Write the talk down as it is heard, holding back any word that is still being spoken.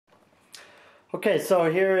Okay, so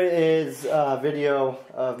here is a video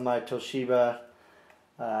of my Toshiba.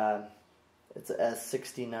 It's a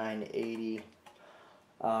S6980.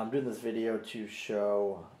 I'm doing this video to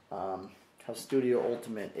show how Studio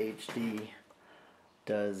Ultimate HD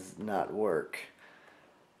does not work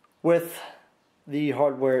with the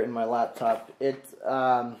hardware in my laptop. Let's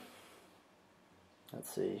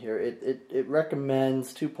see here. It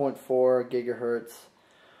recommends 2.4 gigahertz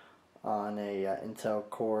on a Intel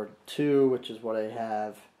Core 2, which is what I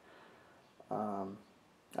have.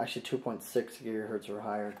 Actually 2.6 gigahertz or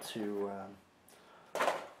higher to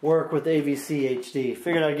work with AVC HD.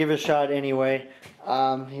 Figured I'd give it a shot anyway.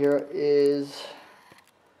 Here is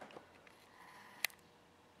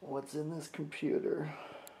what's in this computer.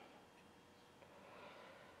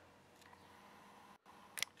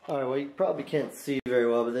 Alright, well, you probably can't see very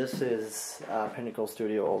well, but this is Pinnacle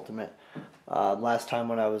Studio Ultimate. Last time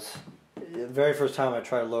when the very first time I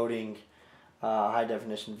tried loading high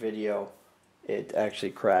definition video, it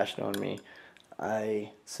actually crashed on me.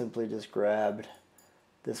 I simply just grabbed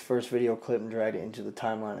this first video clip and dragged it into the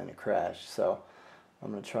timeline and it crashed. So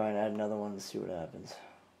I'm going to try and add another one to see what happens.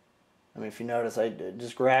 I mean, if you notice,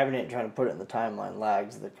 just grabbing it and trying to put it in the timeline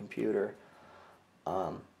lags the computer.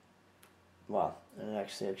 Wow, and it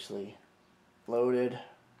actually loaded.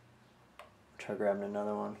 Try grabbing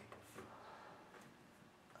another one.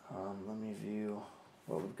 Let me view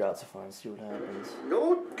what we've got so far and see what happens.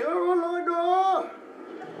 North Carolina!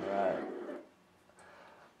 Alright.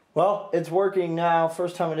 Well, it's working now.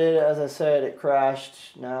 First time I did it, as I said, it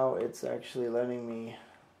crashed. Now it's actually letting me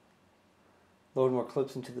load more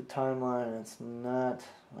clips into the timeline, and it's not,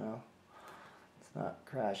 well, it's not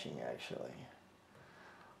crashing actually.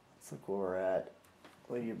 Let's look where we're at.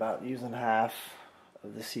 We're about using half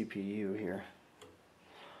of the CPU here.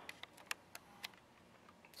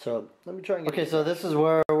 So let me try and get. Okay, so this is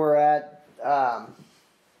where we're at.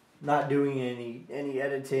 Not doing any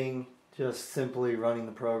editing, just simply running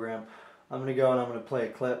the program. I'm gonna go and I'm gonna play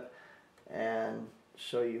a clip and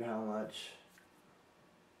show you how much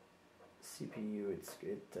CPU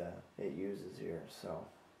it uses here. So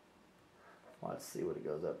let's see what it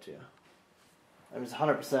goes up to. I mean, it's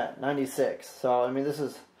 100%, 96. So I mean, this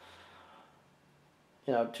is,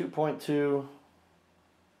 you know, 2.2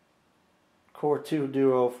 Core 2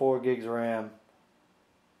 Duo, 4 gigs RAM,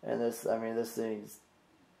 and this, I mean, this thing's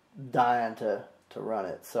dying to run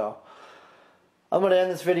it. So I'm going to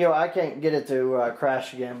end this video. I can't get it to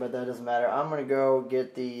crash again, but that doesn't matter. I'm going to go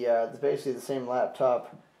get basically the same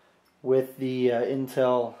laptop with the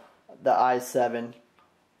Intel, the i7,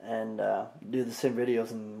 and do the same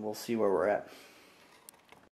videos, and we'll see where we're at.